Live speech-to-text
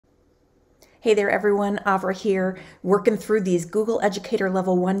Hey there everyone, Avra here, working through these Google Educator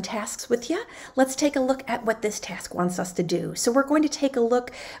Level 1 tasks with you. Let's take a look at what this task wants us to do. So we're going to take a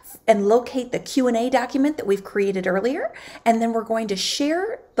look and locate the Q&A document that we've created earlier, and then we're going to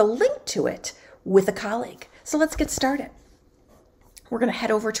share the link to it with a colleague. So let's get started. We're going to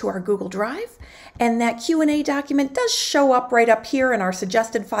head over to our Google Drive, and that Q&A document does show up right up here in our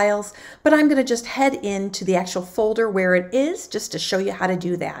suggested files, but I'm going to just head into the actual folder where it is just to show you how to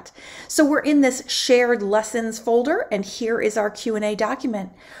do that. So we're in this shared lessons folder, and here is our Q&A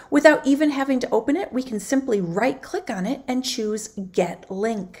document. Without even having to open it, we can simply right-click on it and choose Get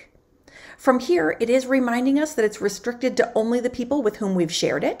Link. From here, it is reminding us that it's restricted to only the people with whom we've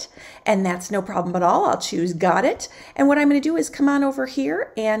shared it, and that's no problem at all. I'll choose Got It, and what I'm going to do is come on over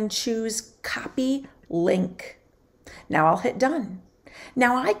here and choose Copy Link. Now I'll hit Done.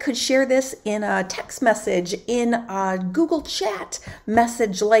 Now I could share this in a text message, in a Google Chat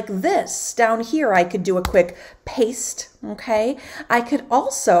message like this. Down here I could do a quick paste, okay? I could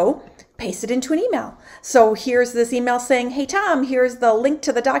also paste it into an email. So here's this email saying, hey Tom, here's the link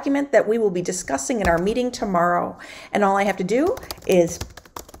to the document that we will be discussing in our meeting tomorrow. And all I have to do is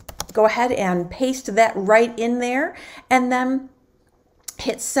go ahead and paste that right in there and then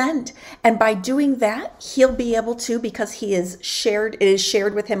hit send. And by doing that, he'll be able to, because it is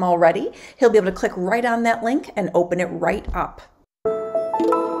shared with him already, he'll be able to click right on that link and open it right up.